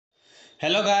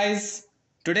Hello guys,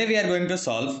 today we are going to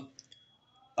solve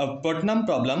a Putnam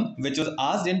problem which was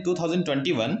asked in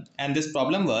 2021, and this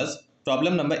problem was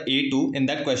problem number A2 in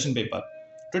that question paper.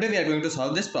 Today we are going to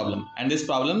solve this problem, and this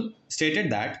problem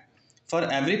stated that for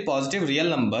every positive real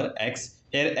number x,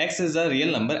 here x is a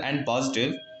real number and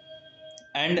positive,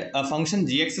 and a function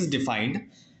gx is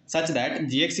defined such that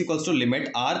gx equals to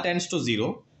limit r tends to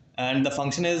 0, and the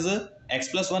function is x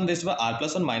plus 1 raised to the r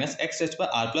plus 1 minus x raised to the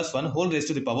r plus 1 whole raised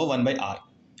to the power 1 by r.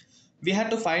 We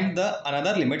had to find the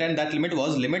another limit, and that limit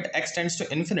was limit x tends to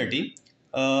infinity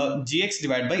gx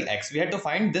divided by x. We had to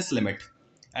find this limit,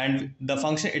 and the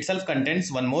function itself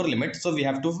contains one more limit, so we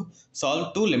have to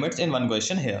solve two limits in one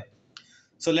question here.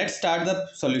 So let's start the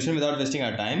solution without wasting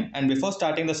our time. And before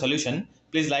starting the solution,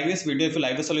 please like this video if you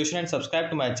like the solution and subscribe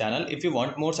to my channel if you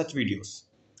want more such videos.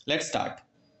 Let's start.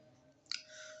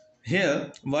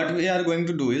 Here what we are going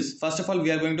to do is, first of all, we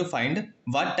are going to find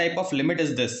what type of limit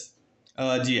is this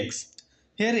gx.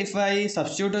 Here if I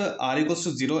substitute r equals to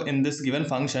 0 in this given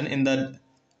function in the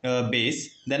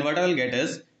base, then what I will get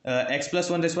is x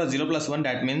plus 1 raised to the 0 plus 1,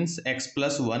 that means x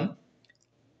plus 1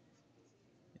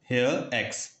 here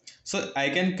x. So I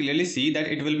can clearly see that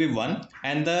it will be 1,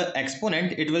 and the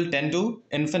exponent, it will tend to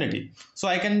infinity. So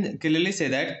I can clearly say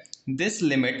that this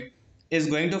limit is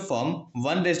going to form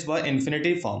 1 raised to the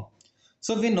infinity form.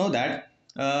 So we know that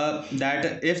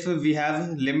if we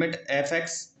have limit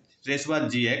fx raised to the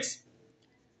gx,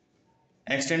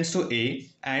 x tends to a,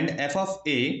 and f of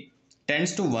a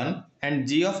tends to 1 and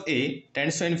g of a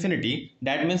tends to infinity,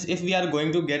 that means if we are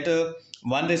going to get a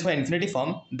 1 raised to infinity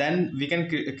form, then we can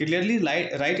clearly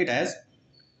write it as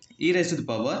e raised to the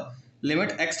power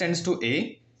limit x tends to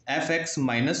a fx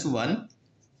minus 1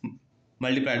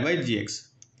 multiplied by gx.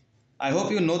 I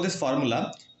hope you know this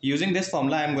formula. Using this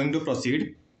formula I am going to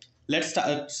proceed. Let's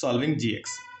start solving gx.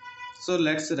 So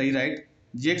let's rewrite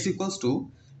gx equals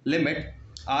to limit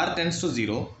r tends to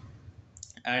 0,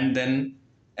 and then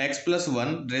x plus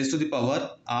 1 raised to the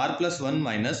power r plus 1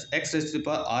 minus x raised to the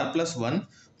power r plus 1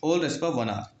 whole raised to the power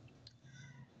 1r.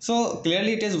 So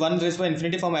clearly it is 1 raised to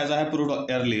infinity form, as I have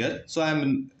proved earlier. So I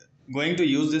am going to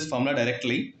use this formula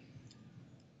directly.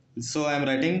 So I am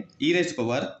writing e raised to the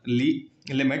power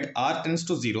limit r tends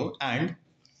to 0 and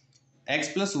x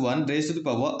plus 1 raised to the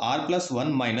power r plus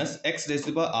 1 minus x raised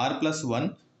to the power r plus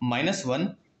 1 minus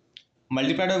 1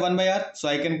 multiplied by 1 by r. So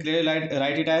I can clearly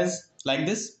write it as like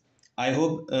this. I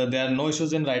hope there are no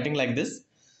issues in writing like this.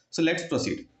 So let's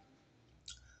proceed.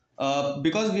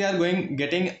 Because we are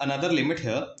getting another limit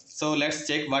here, so let's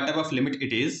check what type of limit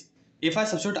it is. If I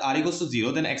substitute r equals to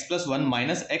 0, then x plus 1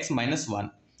 minus x minus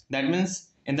 1. That means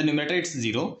in the numerator it's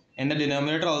 0, in the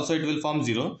denominator also it will form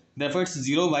 0. Therefore it's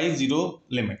 0 by 0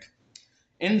 limit.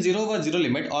 In 0 over 0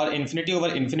 limit or infinity over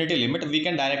infinity limit, we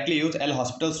can directly use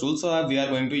L'Hospital's rule. So we are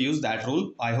going to use that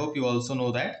rule. I hope you also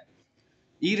know that.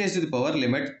 E raised to the power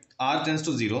limit r tends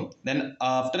to 0. Then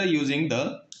after using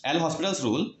the L'Hospital's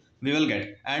rule, we will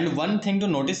get. And one thing to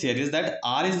notice here is that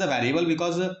r is the variable,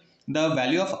 because the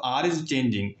value of r is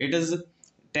changing. It is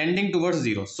tending towards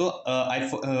 0. So I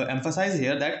emphasize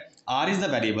here that r is the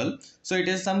variable. So it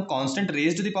is some constant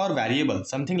raised to the power variable,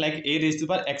 something like a raised to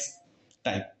the power x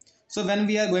type. So when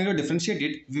we are going to differentiate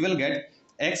it, we will get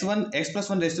x plus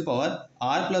 1 raised to the power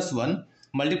r plus 1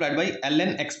 multiplied by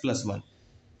ln x plus 1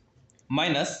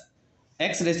 minus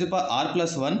x raised to the power r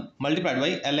plus 1 multiplied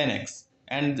by ln x,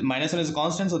 and minus 1 is a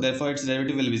constant, so therefore its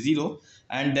derivative will be 0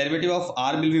 and derivative of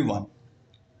r will be 1.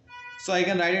 So I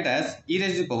can write it as e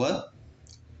raised to the power,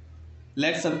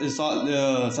 let's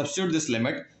substitute this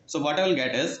limit. So what I will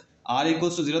get is r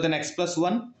equals to 0, then x plus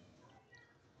 1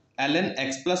 ln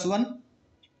x plus 1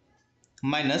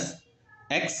 minus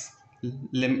x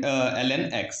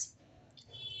ln x.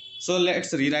 So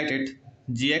let's rewrite it.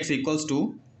 Gx equals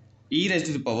to e raised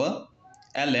to the power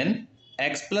ln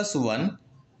x plus 1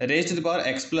 raised to the power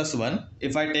x plus 1.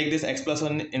 If I take this x plus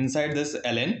 1 inside this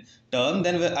ln term,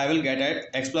 then I will get at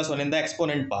x plus 1 in the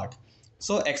exponent part.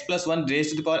 So x plus 1 raised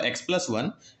to the power x plus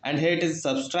 1, and here it is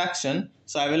subtraction,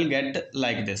 so I will get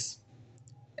like this,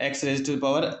 x raised to the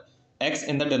power x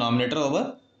in the denominator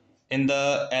over in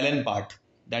the ln part,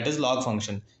 that is log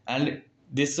function, and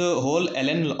this whole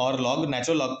ln or log,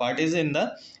 natural log part, is in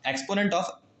the exponent of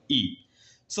e.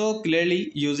 So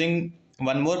clearly using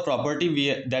one more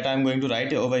property that I am going to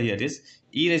write over here is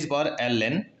e raised to the power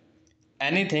ln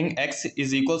anything x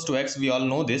is equals to x. We all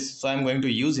know this, so I am going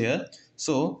to use here.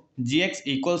 So gx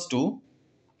equals to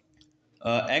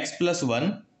x plus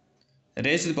 1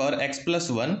 raised to the power x plus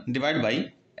 1 divided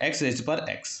by x raised to the power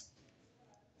x.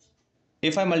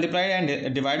 If I multiply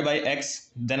and divide by x,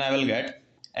 then I will get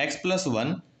x plus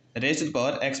 1 raised to the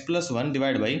power x plus 1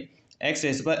 divided by x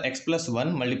raised to the power x plus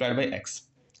 1 multiplied by x.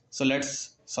 So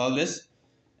let's solve this.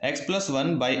 X plus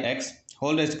 1 by x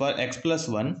whole raised to the power x plus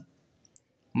 1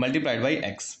 multiplied by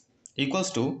x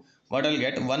equals to what I'll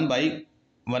get 1 by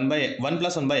 1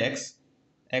 plus 1 by x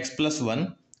plus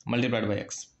 1 multiplied by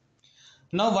x.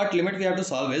 Now what limit we have to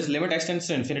solve is limit x tends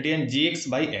to infinity and gx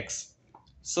by x.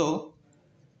 So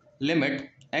limit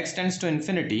x tends to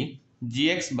infinity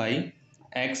gx by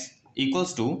x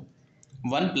equals to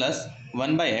 1 plus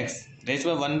 1 by x raised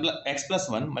by 1 plus x plus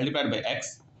 1 multiplied by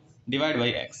x divided by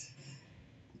x.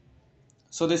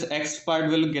 So this x part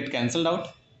will get cancelled out.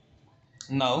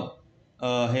 Now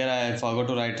here I forgot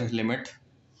to write limit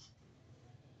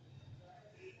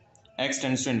x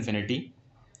tends to infinity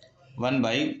 1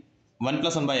 by 1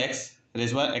 plus 1 by x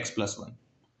raised by x plus 1.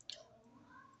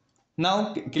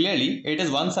 Now clearly it is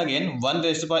once again 1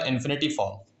 raised to the power infinity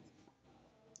form.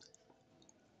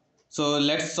 So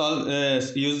let's solve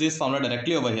use this formula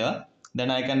directly over here. Then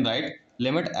I can write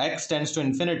limit x tends to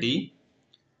infinity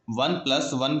 1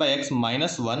 plus 1 by x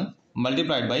minus 1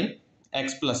 multiplied by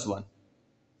x plus 1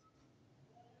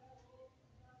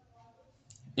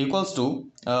 equals to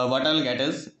what I will get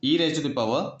is e raised to the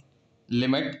power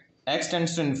limit x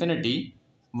tends to infinity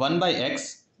 1 by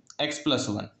x plus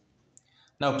 1.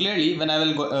 Now clearly when I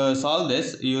will solve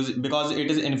this because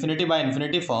it is infinity by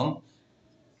infinity form,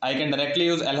 I can directly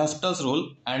use L'Hospital's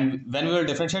rule, and when we will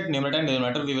differentiate numerator and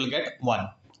denominator we will get 1.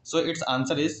 So its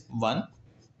answer is 1.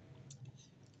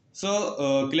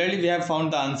 So clearly we have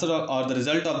found the answer or the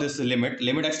result of this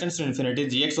limit x tends to infinity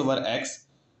gx over x.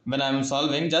 When I am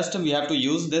solving, just we have to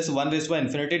use this 1 raised to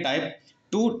infinity type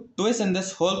to twist in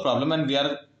this whole problem and we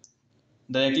are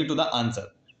directly to the answer.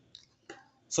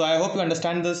 So I hope you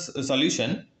understand this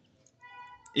solution.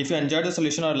 If you enjoyed the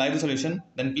solution or like the solution,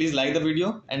 then please like the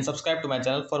video and subscribe to my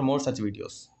channel for more such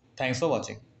videos. Thanks for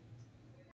watching.